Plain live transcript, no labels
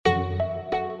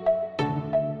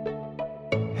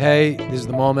Hey, this is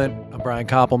The Moment. I'm Brian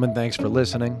Koppelman. Thanks for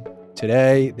listening.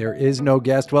 Today, there is no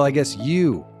guest. Well, I guess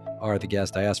you are the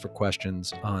guest. I asked for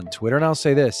questions on Twitter. And I'll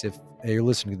say this, if you're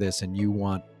listening to this and you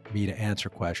want me to answer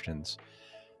questions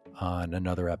on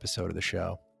another episode of the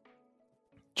show,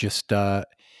 just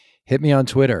hit me on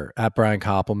Twitter at Brian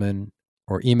Koppelman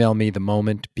or email me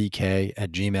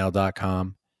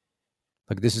themomentbk@gmail.com.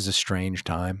 Look, this is a strange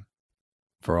time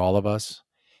for all of us.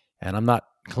 And I'm not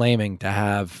claiming to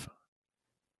have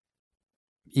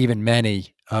even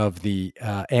many of the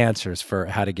answers for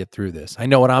how to get through this. I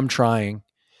know what I'm trying.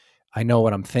 I know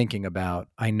what I'm thinking about.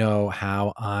 I know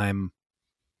how I'm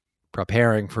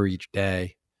preparing for each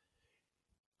day.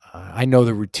 I know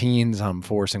the routines I'm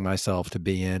forcing myself to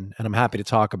be in, and I'm happy to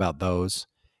talk about those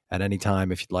at any time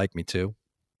if you'd like me to.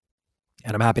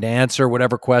 And I'm happy to answer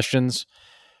whatever questions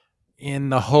in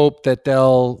the hope that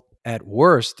they'll, at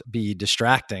worst, be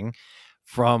distracting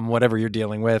from whatever you're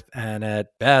dealing with, and at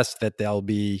best, that they'll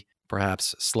be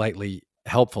perhaps slightly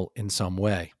helpful in some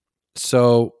way.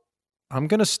 So I'm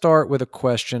going to start with a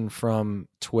question from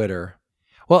Twitter.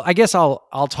 Well, I guess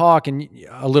I'll talk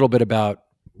a little bit about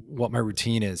what my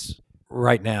routine is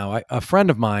right now. A friend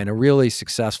of mine, a really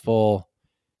successful,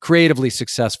 creatively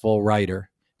successful writer,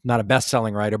 not a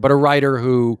best-selling writer, but a writer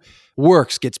who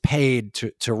gets paid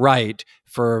to write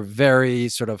for very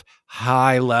sort of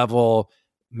high-level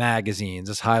magazines,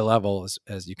 as high level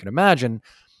as you can imagine,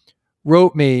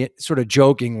 wrote me, sort of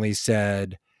jokingly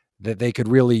said that they could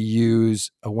really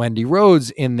use a Wendy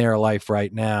Rhodes in their life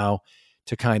right now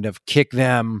to kind of kick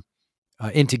them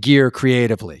into gear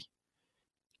creatively.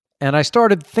 And I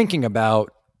started thinking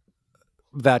about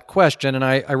that question, and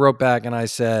I wrote back and I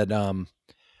said,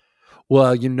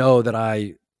 well, you know that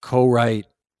I co-write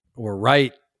or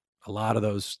write a lot of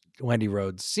those Wendy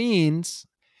Rhodes scenes.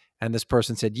 And this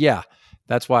person said, yeah,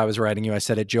 that's why I was writing you. I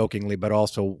said it jokingly, but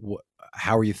also,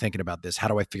 how are you thinking about this? How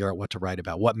do I figure out what to write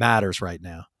about? What matters right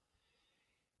now?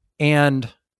 And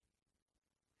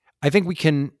I think we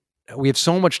have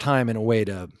so much time in a way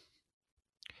to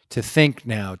think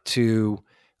now, to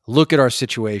look at our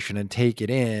situation and take it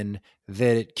in,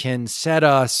 that it can set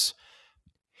us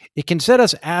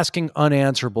asking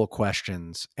unanswerable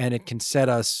questions, and it can set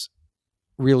us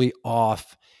really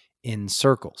off in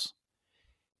circles.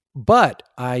 But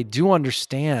I do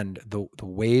understand the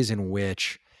ways in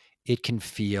which it can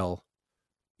feel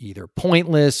either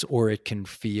pointless, or it can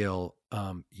feel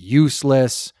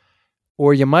useless,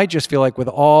 or you might just feel like with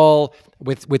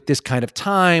this kind of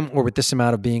time, or with this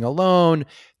amount of being alone,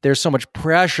 there's so much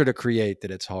pressure to create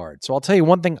that it's hard. So I'll tell you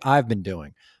one thing I've been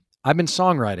doing. I've been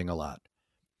songwriting a lot.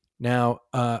 Now,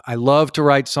 I love to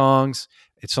write songs.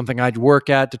 It's something I'd work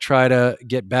at to try to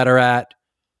get better at.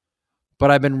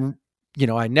 But I've been,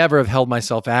 I never have held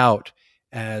myself out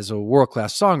as a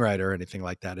world-class songwriter or anything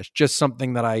like that. It's just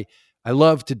something that I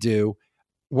love to do.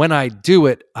 When I do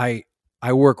it, I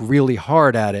work really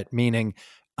hard at it, meaning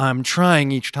I'm trying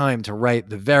each time to write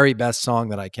the very best song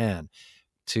that I can,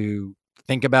 to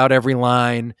think about every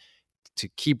line, to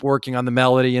keep working on the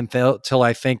melody until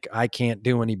I think I can't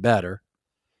do any better.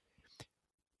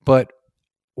 But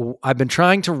I've been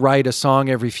trying to write a song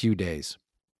every few days.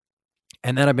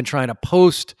 And then I've been trying to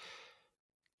post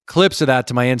clips of that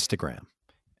to my Instagram.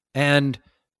 And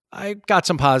I got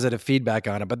some positive feedback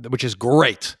on it, which is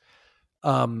great.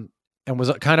 And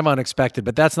was kind of unexpected,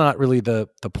 but that's not really the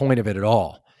point of it at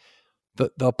all.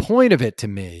 The point of it to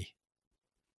me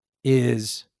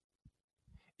is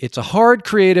it's a hard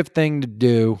creative thing to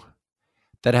do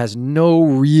that has no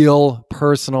real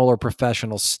personal or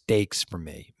professional stakes for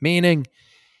me. Meaning,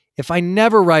 if I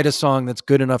never write a song that's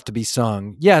good enough to be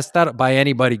sung, yes, that by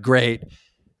anybody, great.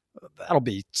 That'll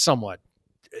be somewhat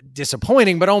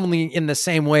disappointing, but only in the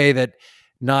same way that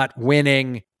not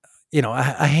winning,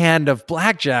 a hand of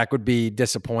blackjack would be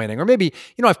disappointing. Or maybe,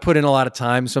 I've put in a lot of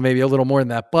time, so maybe a little more than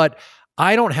that. But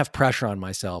I don't have pressure on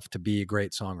myself to be a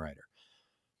great songwriter.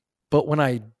 But when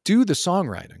I do the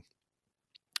songwriting,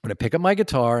 when I pick up my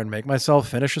guitar and make myself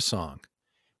finish a song,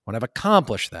 when I've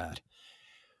accomplished that,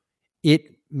 it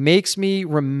makes me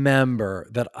remember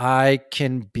that I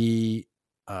can be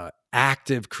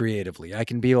active creatively. I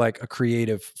can be like a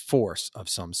creative force of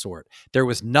some sort. There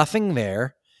was nothing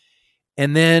there.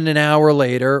 And then an hour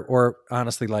later, or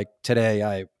honestly, like today,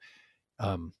 I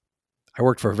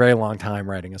worked for a very long time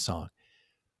writing a song.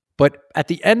 But at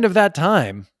the end of that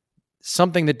time,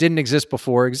 something that didn't exist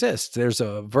before exists. There's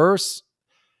a verse,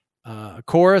 a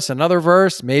chorus, another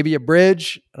verse, maybe a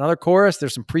bridge, another chorus.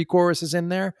 There's some pre-choruses in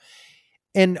there.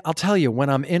 And I'll tell you, when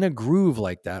I'm in a groove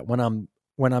like that, when I'm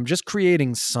just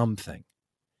creating something,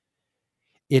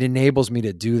 it enables me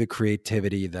to do the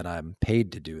creativity that I'm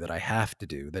paid to do, that I have to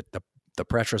do, that The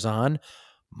pressure's on,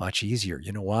 much easier.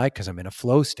 You know why? Because I'm in a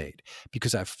flow state,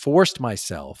 because I've forced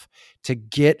myself to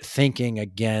get thinking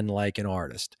again like an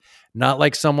artist, not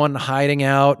like someone hiding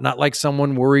out, not like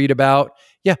someone worried about.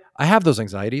 Yeah, I have those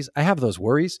anxieties. I have those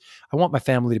worries. I want my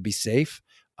family to be safe.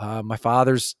 My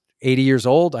father's 80 years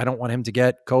old. I don't want him to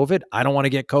get COVID. I don't want to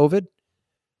get COVID.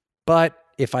 But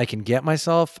if I can get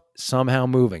myself somehow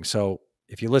moving. So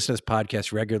if you listen to this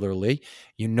podcast regularly,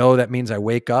 you know that means I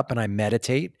wake up and I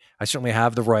meditate. I certainly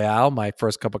have the Royale, my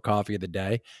first cup of coffee of the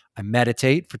day. I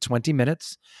meditate for 20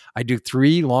 minutes. I do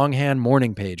 3 longhand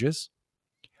morning pages.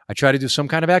 I try to do some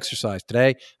kind of exercise.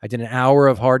 Today, I did an hour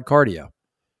of hard cardio.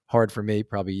 Hard for me,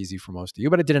 probably easy for most of you,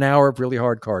 but I did an hour of really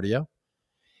hard cardio.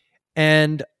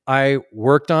 And I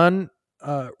worked on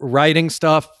writing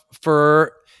stuff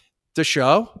for the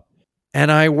show. And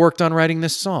I worked on writing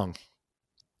this song.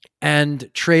 And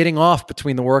trading off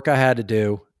between the work I had to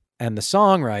do and the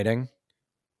songwriting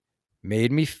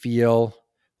made me feel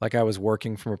like I was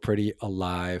working from a pretty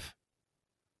alive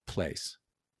place.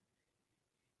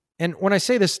 And when I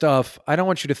say this stuff, I don't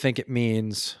want you to think it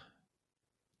means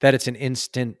that it's an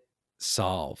instant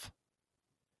solve,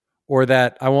 or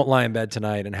that I won't lie in bed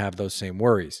tonight and have those same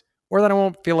worries, or that I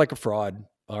won't feel like a fraud,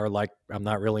 or like I'm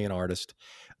not really an artist.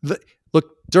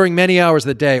 Look, during many hours of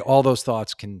the day, all those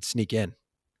thoughts can sneak in.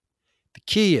 The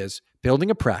key is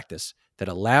building a practice that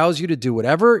allows you to do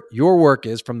whatever your work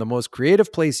is from the most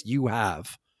creative place you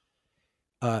have,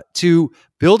 to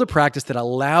build a practice that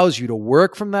allows you to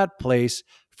work from that place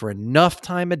for enough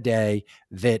time a day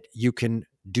that you can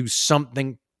do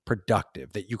something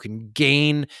productive, that you can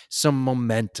gain some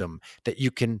momentum, that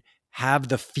you can have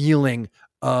the feeling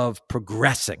of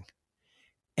progressing.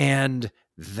 And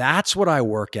that's what I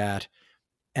work at.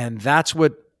 And that's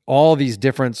what all these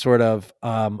different sort of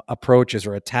approaches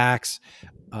or attacks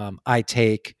I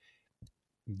take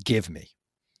give me.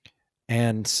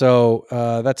 And so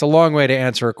that's a long way to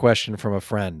answer a question from a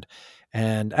friend.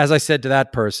 And as I said to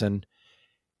that person,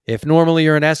 if normally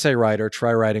you're an essay writer,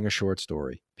 try writing a short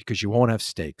story, because you won't have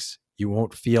stakes. You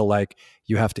won't feel like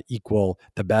you have to equal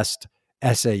the best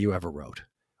essay you ever wrote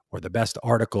or the best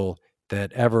article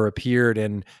that ever appeared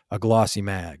in a glossy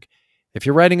mag. If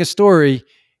you're writing a story,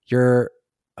 you're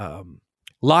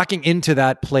locking into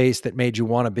that place that made you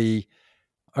want to be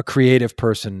a creative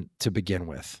person to begin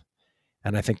with.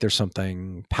 And I think there's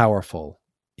something powerful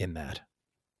in that.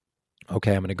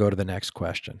 Okay, I'm going to go to the next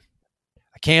question.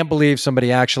 I can't believe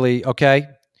somebody actually, okay.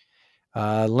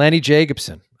 Lenny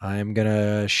Jacobson, I'm going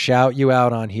to shout you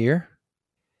out on here.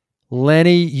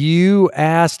 Lenny, you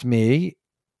asked me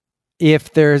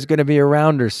if there's going to be a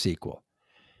Rounders sequel.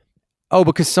 Oh,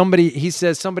 because he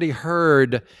says somebody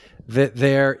heard that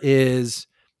there is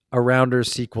a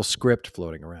Rounders sequel script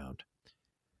floating around.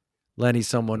 Lenny,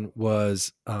 someone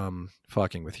was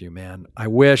fucking with you, man. I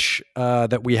wish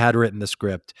that we had written the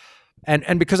script.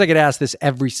 And because I get asked this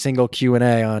every single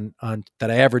Q&A on that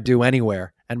I ever do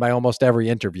anywhere, and by almost every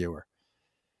interviewer,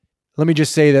 let me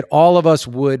just say that all of us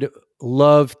would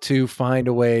love to find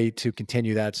a way to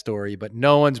continue that story, but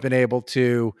no one's been able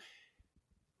to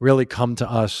really come to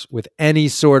us with any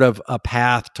sort of a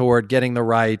path toward getting the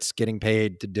rights, getting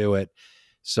paid to do it.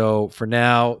 So for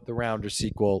now, the Rounders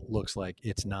sequel looks like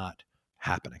it's not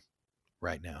happening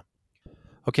right now.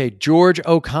 Okay, George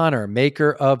O'Connor,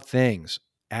 maker of things,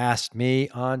 asked me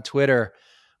on Twitter,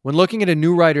 when looking at a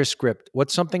new writer's script,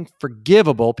 what's something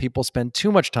forgivable people spend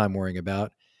too much time worrying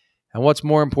about, and what's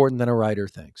more important than a writer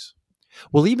thinks?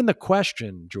 Well, even the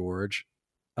question, George,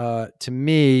 to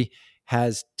me,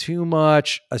 has too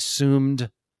much assumed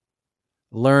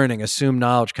learning, assumed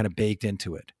knowledge kind of baked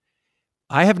into it.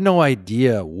 I have no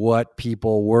idea what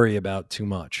people worry about too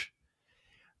much.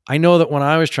 I know that when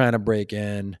I was trying to break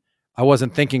in, I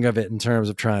wasn't thinking of it in terms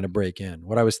of trying to break in.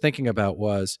 What I was thinking about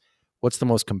was, what's the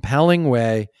most compelling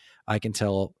way I can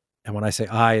tell? And when I say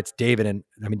it's David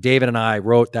and I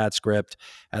wrote that script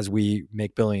as we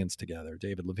make billions together.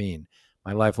 David Levine,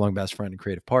 my lifelong best friend and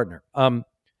creative partner.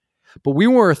 But we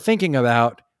were thinking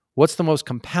about what's the most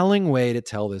compelling way to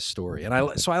tell this story. And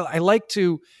I like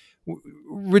to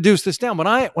reduce this down. When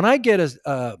I get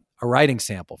a writing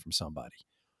sample from somebody,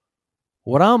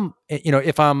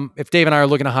 if Dave and I are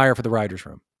looking to hire for the writer's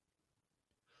room,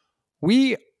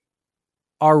 we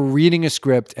are reading a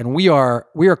script and we are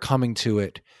coming to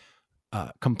it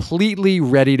completely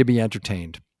ready to be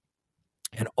entertained.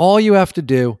 And all you have to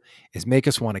do is make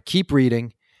us want to keep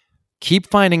reading, keep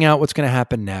finding out what's going to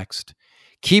happen next,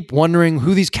 keep wondering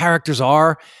who these characters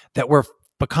are that we're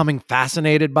becoming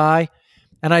fascinated by.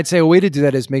 And I'd say a way to do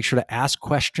that is make sure to ask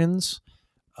questions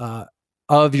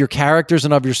of your characters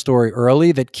and of your story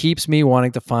early that keeps me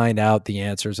wanting to find out the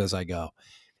answers as I go.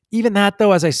 even that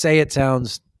though, as I say, it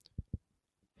sounds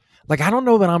like I don't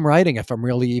know that I'm writing if I'm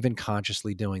really even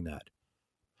consciously doing that.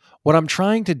 What I'm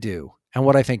trying to do, and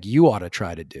what I think you ought to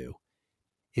try to do,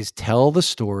 is tell the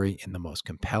story in the most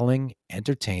compelling,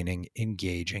 entertaining,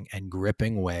 engaging, and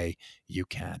gripping way you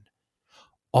can.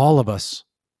 All of us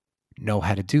know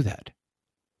how to do that.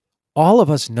 All of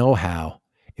us know how.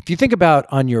 If you think about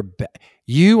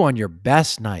you on your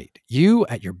best night, you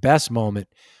at your best moment,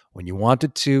 when you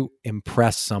wanted to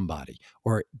impress somebody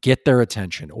or get their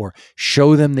attention or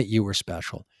show them that you were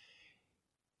special,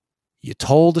 you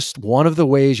told us one of the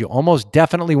ways, you almost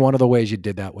definitely one of the ways you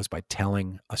did that was by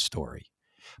telling a story.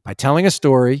 By telling a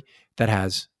story that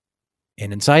has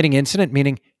an inciting incident,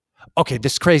 meaning, okay,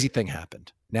 this crazy thing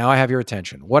happened. Now I have your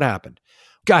attention. What happened?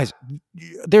 Guys,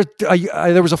 there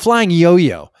was a flying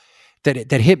yo-yo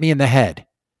that hit me in the head.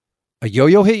 A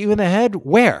yo-yo hit you in the head?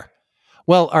 Where?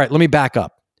 Well, all right, let me back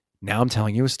up. Now I'm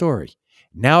telling you a story.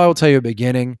 Now I will tell you a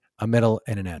beginning, a middle,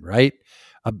 and an end, right?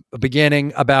 A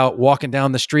beginning about walking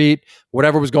down the street,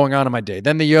 whatever was going on in my day.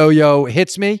 Then the yo-yo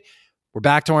hits me. We're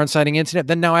back to our inciting incident.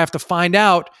 Then now I have to find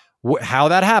out how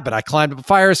that happened. I climbed up a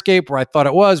fire escape where I thought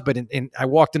it was, but I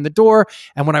walked in the door.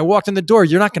 And when I walked in the door,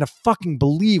 you're not going to fucking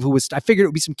believe who was. I figured it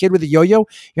would be some kid with a yo-yo.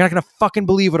 You're not going to fucking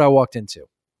believe what I walked into.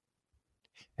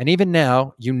 And even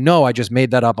now, I just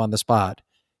made that up on the spot.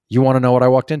 You want to know what I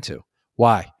walked into.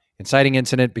 Why? Inciting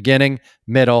incident, beginning,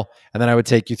 middle, and then I would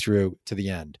take you through to the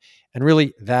end. And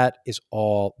really, that is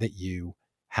all that you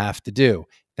have to do.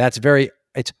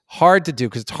 It's hard to do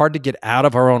because it's hard to get out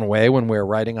of our own way when we're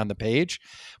writing on the page.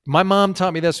 My mom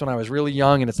taught me this when I was really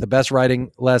young, and it's the best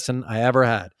writing lesson I ever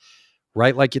had.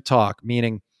 Write like you talk,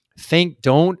 meaning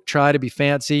don't try to be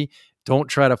fancy. Don't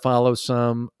try to follow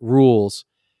some rules.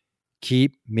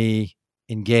 Keep me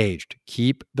engaged.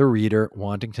 Keep the reader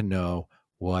wanting to know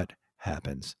what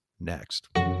happens next.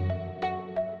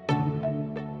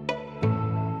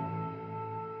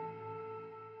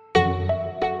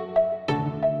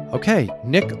 Okay,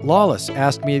 Nick Lawless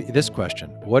asked me this question.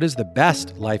 What is the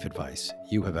best life advice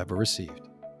you have ever received?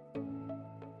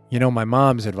 My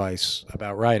mom's advice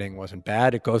about writing wasn't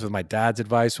bad. It goes with my dad's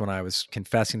advice when I was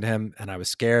confessing to him and I was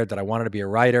scared that I wanted to be a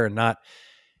writer and not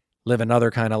live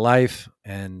another kind of life.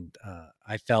 And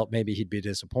I felt maybe he'd be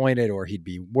disappointed or he'd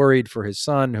be worried for his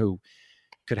son who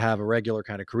could have a regular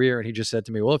kind of career. And he just said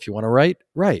to me, well, if you want to write,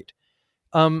 write.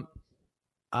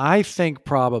 I think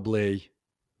probably,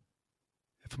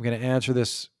 if I'm going to answer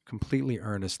this completely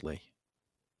earnestly,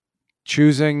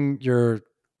 choosing your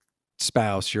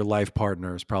spouse, your life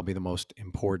partner, is probably the most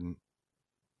important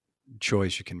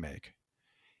choice you can make.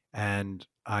 And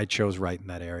I chose right in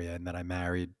that area. And then I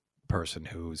married a person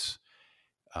who's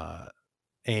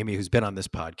Amy, who's been on this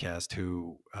podcast,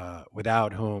 who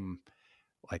without whom,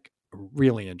 like,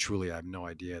 really and truly, I have no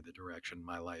idea the direction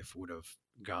my life would have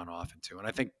gone off into. And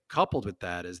I think coupled with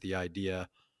that is the idea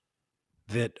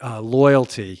that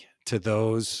loyalty to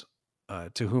those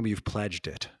to whom you've pledged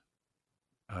it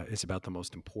is about the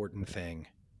most important thing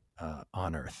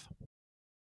on earth.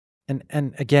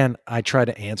 And again, I try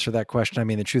to answer that question. I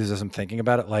mean, the truth is, as I'm thinking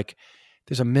about it, like,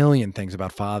 there's a million things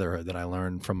about fatherhood that I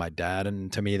learned from my dad.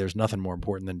 And to me, there's nothing more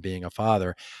important than being a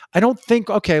father. I don't think,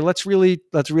 okay, let's really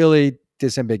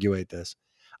disambiguate this.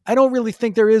 I don't really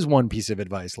think there is one piece of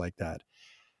advice like that.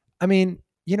 I mean,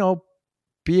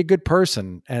 be a good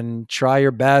person and try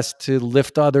your best to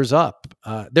lift others up.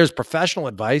 There's professional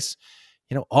advice.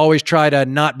 Always try to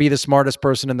not be the smartest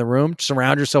person in the room.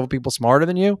 Surround yourself with people smarter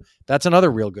than you. That's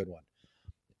another real good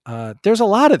one. There's a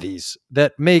lot of these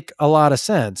that make a lot of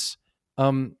sense.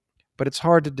 But it's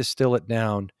hard to distill it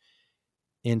down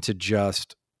into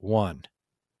just one.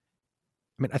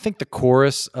 I mean, I think the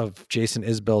chorus of Jason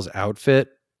Isbell's Outfit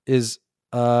is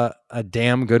a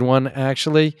damn good one,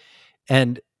 actually.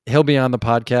 And he'll be on the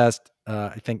podcast,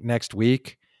 I think, next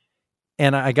week.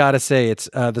 And I got to say, it's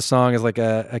the song is like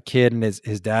a kid and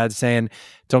his dad saying,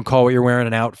 don't call what you're wearing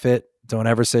an outfit. Don't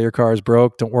ever say your car is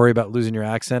broke. Don't worry about losing your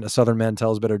accent. A Southern man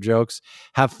tells better jokes.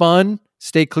 Have fun.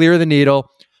 Stay clear of the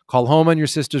needle. Call home on your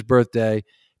sister's birthday.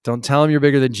 Don't tell him you're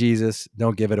bigger than Jesus.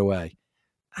 Don't give it away.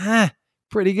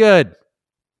 Pretty good.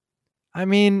 I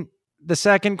mean, the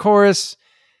second chorus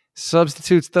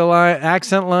substitutes the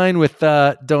accent line with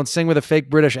don't sing with a fake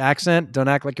British accent. Don't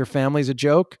act like your family's a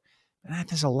joke.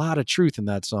 There's a lot of truth in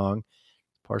that song.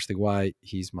 Partially why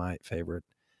he's my favorite,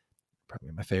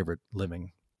 probably my favorite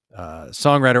living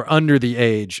songwriter under the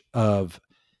age of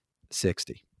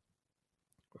 60.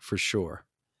 For sure.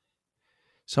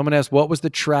 Someone asked, what was the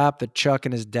trap that Chuck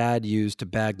and his dad used to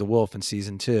bag the wolf in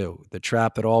season 2? The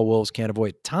trap that all wolves can't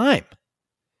avoid? Time.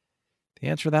 The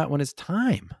answer to that one is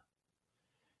time.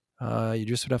 You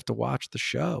just would have to watch the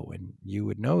show and you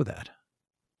would know that.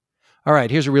 All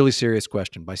right, here's a really serious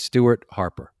question by Stuart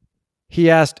Harper. He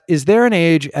asked, is there an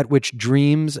age at which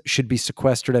dreams should be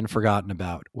sequestered and forgotten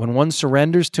about, when one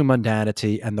surrenders to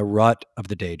mundanity and the rut of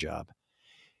the day job?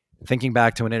 Thinking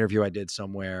back to an interview I did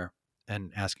somewhere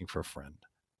and asking for a friend.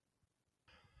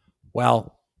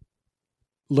 Well,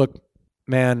 look,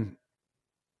 man,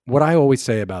 what I always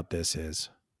say about this is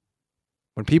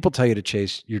when people tell you to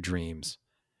chase your dreams,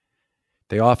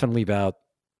 they often leave out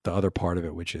the other part of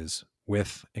it, which is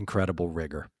with incredible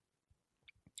rigor.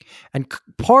 And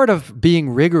part of being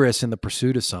rigorous in the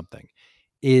pursuit of something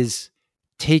is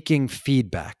taking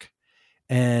feedback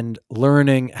and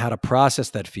learning how to process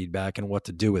that feedback and what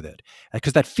to do with it.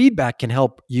 Because that feedback can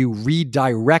help you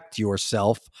redirect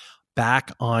yourself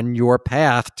back on your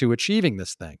path to achieving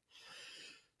this thing.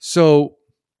 So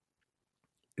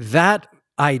that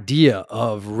idea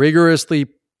of rigorously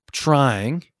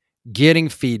trying, getting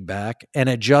feedback, and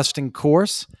adjusting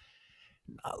course,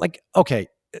 like, okay,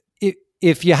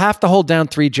 if you have to hold down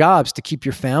 3 jobs to keep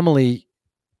your family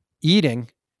eating,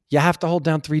 you have to hold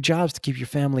down 3 jobs to keep your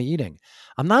family eating.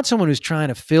 I'm not someone who's trying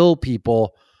to fill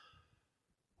people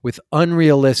with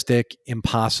unrealistic,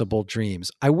 impossible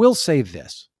dreams. I will say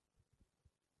this.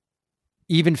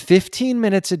 Even 15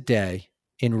 minutes a day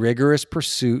in rigorous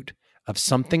pursuit of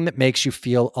something that makes you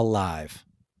feel alive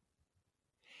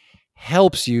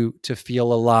helps you to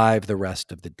feel alive the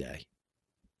rest of the day.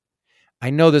 I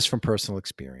know this from personal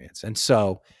experience. And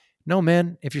so, no,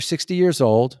 man, if you're 60 years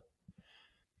old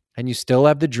and you still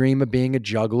have the dream of being a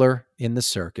juggler in the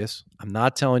circus, I'm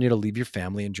not telling you to leave your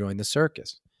family and join the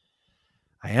circus.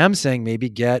 I am saying maybe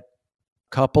get a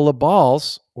couple of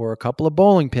balls or a couple of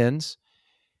bowling pins,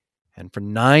 and for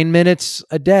 9 minutes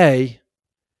a day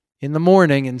in the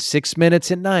morning and 6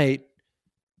 minutes at night,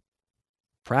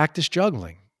 practice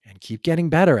juggling and keep getting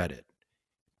better at it.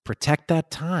 Protect that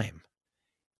time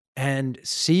and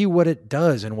see what it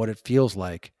does and what it feels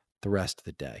like the rest of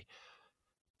the day.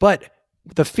 But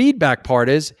the feedback part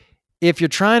is, if you're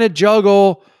trying to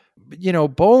juggle,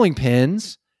 bowling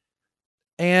pins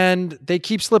and they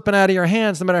keep slipping out of your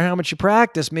hands, no matter how much you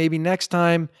practice, maybe next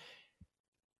time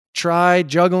try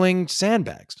juggling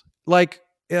sandbags. Like,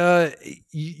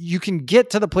 you can get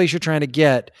to the place you're trying to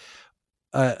get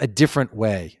a different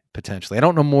way, potentially. I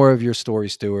don't know more of your story,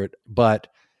 Stuart, but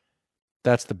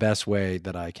that's the best way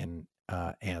that I can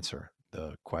answer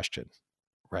the question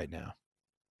right now.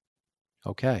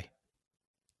 Okay.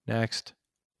 Next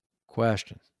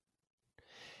question.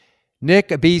 Nick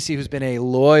Abisi, who's been a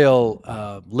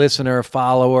loyal listener,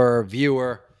 follower,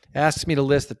 viewer, asks me to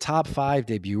list the top 5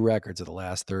 debut records of the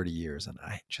last 30 years. And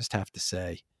I just have to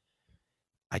say,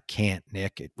 I can't,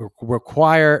 Nick. It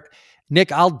require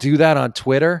Nick, I'll do that on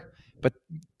Twitter, but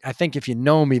I think if you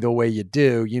know me the way you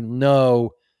do, you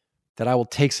know that I will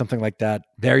take something like that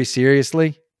very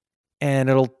seriously, and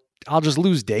I'll just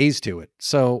lose days to it.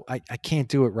 So I can't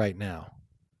do it right now.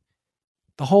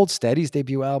 The Hold Steady's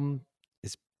debut album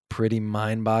is pretty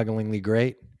mind-bogglingly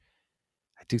great.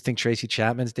 I do think Tracy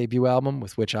Chapman's debut album,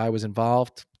 with which I was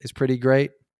involved, is pretty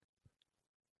great.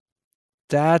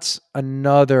 That's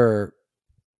another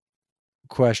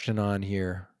question on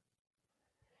here,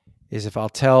 is if I'll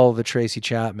tell the Tracy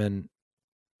Chapman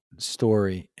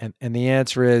story. And the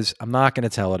answer is, I'm not going to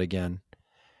tell it again.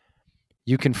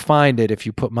 You can find it if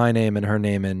you put my name and her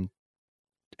name in.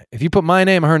 If you put my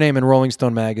name, her name, and Rolling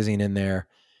Stone magazine in there,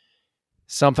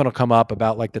 something will come up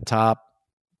about like the top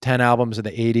 10 albums of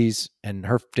the 80s, and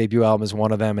her debut album is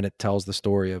one of them, and it tells the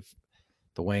story of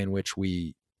the way in which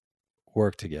we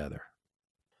worked together.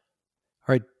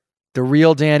 All right. The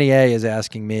Real Danny A is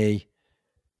asking me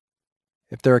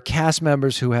if there are cast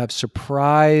members who have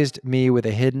surprised me with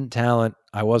a hidden talent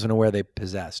I wasn't aware they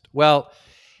possessed. Well,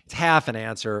 it's half an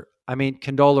answer. I mean,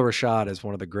 Condola Rashad is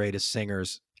one of the greatest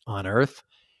singers on earth.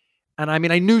 And I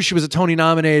mean, I knew she was a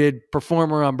Tony-nominated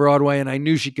performer on Broadway, and I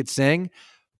knew she could sing,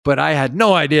 but I had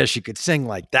no idea she could sing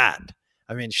like that.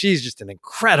 I mean, she's just an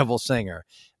incredible singer.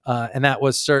 And that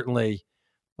was certainly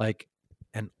like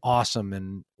an awesome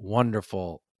and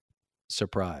wonderful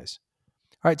surprise.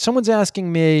 All right, someone's asking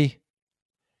me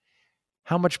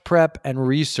how much prep and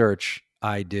research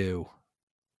I do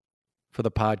for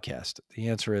the podcast. The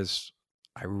answer is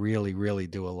I really, really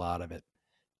do a lot of it.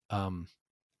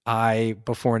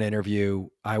 Before an interview,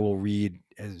 I will read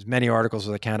as many articles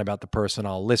as I can about the person.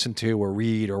 I'll listen to or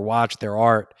read or watch their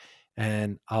art,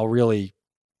 and I'll really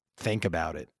think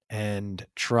about it and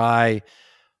try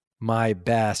my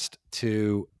best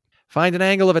to find an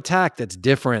angle of attack that's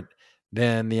different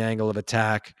than the angle of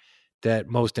attack that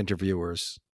most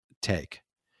interviewers take.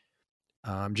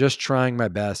 I'm just trying my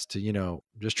best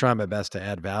to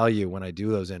add value when I do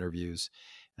those interviews.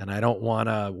 And I don't want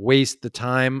to waste the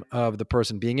time of the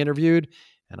person being interviewed.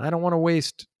 And I don't want to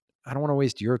waste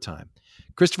your time.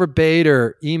 Christopher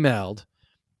Bader emailed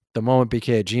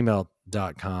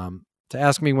themomentbk@gmail.com to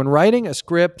ask me, when writing a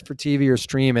script for TV or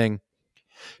streaming,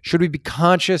 should we be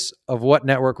conscious of what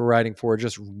network we're writing for,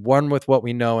 just run with what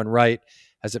we know and write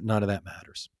as if none of that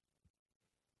matters?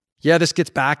 Yeah, this gets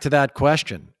back to that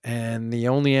question. And the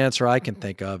only answer I can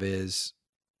think of is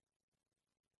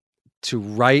to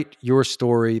write your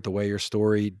story the way your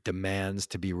story demands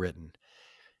to be written.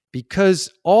 Because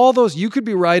you could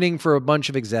be writing for a bunch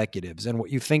of executives and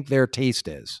what you think their taste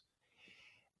is.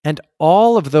 And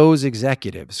all of those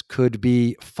executives could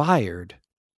be fired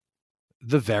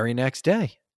the very next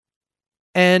day.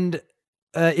 And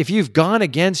if you've gone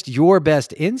against your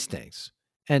best instincts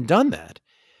and done that,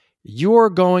 you're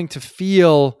going to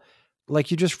feel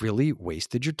like you just really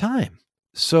wasted your time.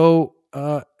 So,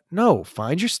 no,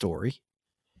 find your story.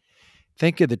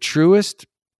 Think of the truest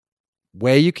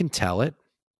way you can tell it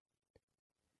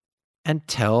and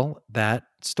tell that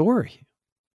story.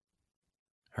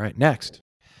 All right, next.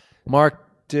 Mark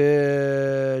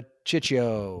DeCiccio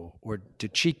or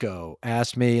DeChico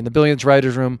asked me in the Billions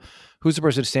Writers Room, who's the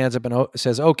person who stands up and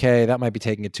says, okay, that might be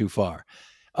taking it too far?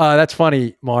 That's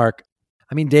funny, Mark.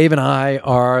 I mean, Dave and I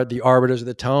are the arbiters of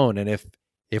the tone. And if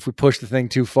we push the thing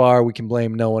too far, we can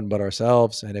blame no one but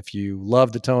ourselves. And if you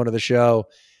love the tone of the show,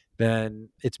 then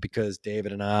it's because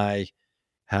David and I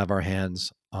have our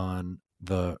hands on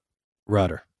the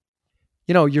rudder.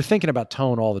 You know, you're thinking about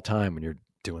tone all the time when you're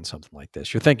doing something like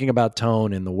this. You're thinking about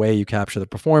tone in the way you capture the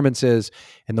performances,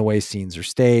 in the way scenes are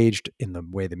staged, in the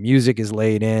way the music is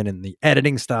laid in the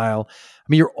editing style. I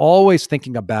mean, you're always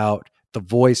thinking about the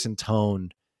voice and tone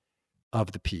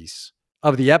of the piece,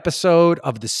 of the episode,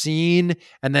 of the scene,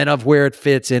 and then of where it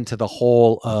fits into the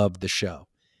whole of the show.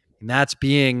 And that's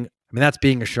being a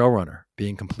showrunner,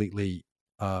 being completely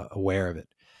aware of it.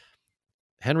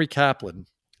 Henry Kaplan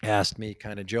asked me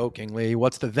kind of jokingly,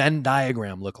 what's the Venn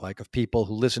diagram look like of people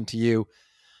who listen to you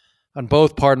on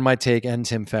both Pardon My Take and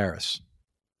Tim Ferriss?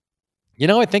 You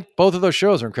know, I think both of those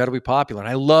shows are incredibly popular. And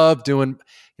I love doing,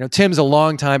 Tim's a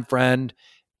longtime friend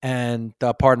and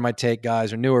the Pardon My Take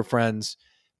guys are newer friends,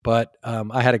 but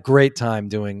I had a great time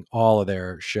doing all of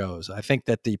their shows. I think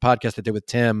that the podcast I did with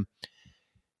Tim,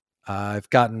 I've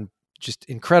gotten just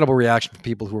incredible reaction from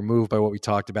people who were moved by what we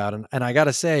talked about. And I got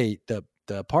to say,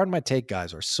 the Pardon My Take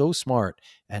guys are so smart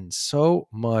and so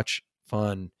much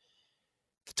fun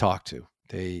to talk to.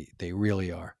 They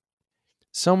really are.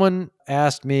 Someone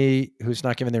asked me, who's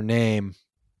not giving their name,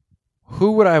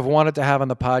 who would I have wanted to have on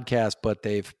the podcast, but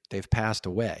they've passed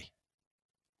away?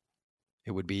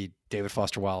 It would be David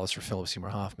Foster Wallace or Philip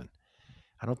Seymour Hoffman.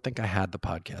 I don't think I had the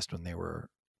podcast when they were.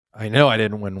 I know I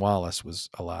didn't when Wallace was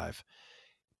alive.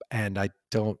 And I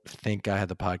don't think I had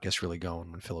the podcast really going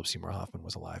when Philip Seymour Hoffman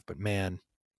was alive. But man,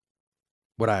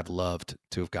 would I have loved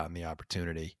to have gotten the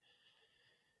opportunity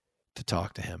to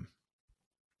talk to him.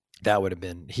 That would have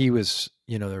been, he was,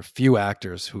 there are few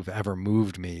actors who've ever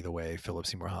moved me the way Philip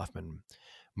Seymour Hoffman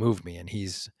moved me. And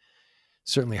he's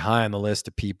certainly high on the list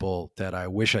of people that I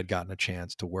wish I'd gotten a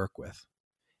chance to work with.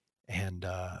 And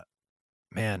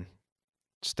man,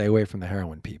 stay away from the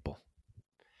heroin people.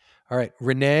 All right.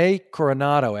 Renee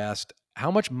Coronado asked,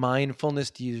 how much mindfulness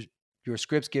do your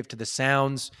scripts give to the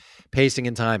sounds, pacing,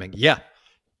 and timing? Yeah.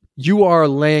 You are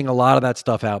laying a lot of that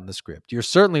stuff out in the script. You're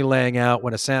certainly laying out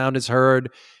when a sound is heard.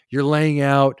 You're laying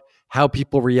out how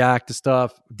people react to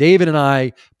stuff. David and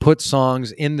I put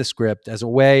songs in the script as a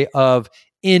way of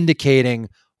indicating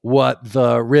what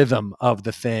the rhythm of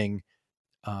the thing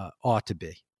ought to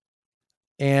be.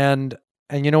 And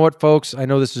you know what, folks? I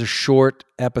know this is a short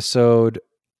episode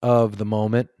of The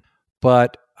Moment,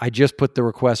 but I just put the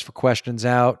request for questions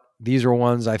out. These are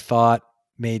ones I thought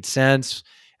made sense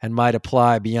and might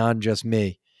apply beyond just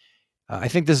me. I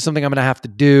think this is something I'm going to have to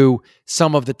do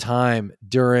some of the time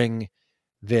during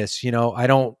this. I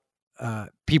don't,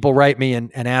 people write me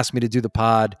and ask me to do the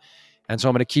pod. And so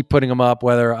I'm going to keep putting them up,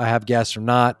 whether I have guests or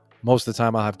not. Most of the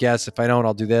time I'll have guests. If I don't,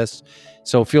 I'll do this.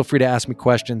 So feel free to ask me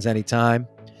questions anytime.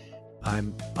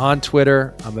 I'm on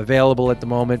Twitter. I'm available at the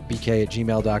moment,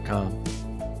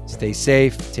 bk@gmail.com. Stay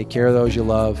safe. Take care of those you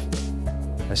love.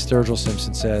 As Sturgill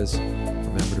Simpson says,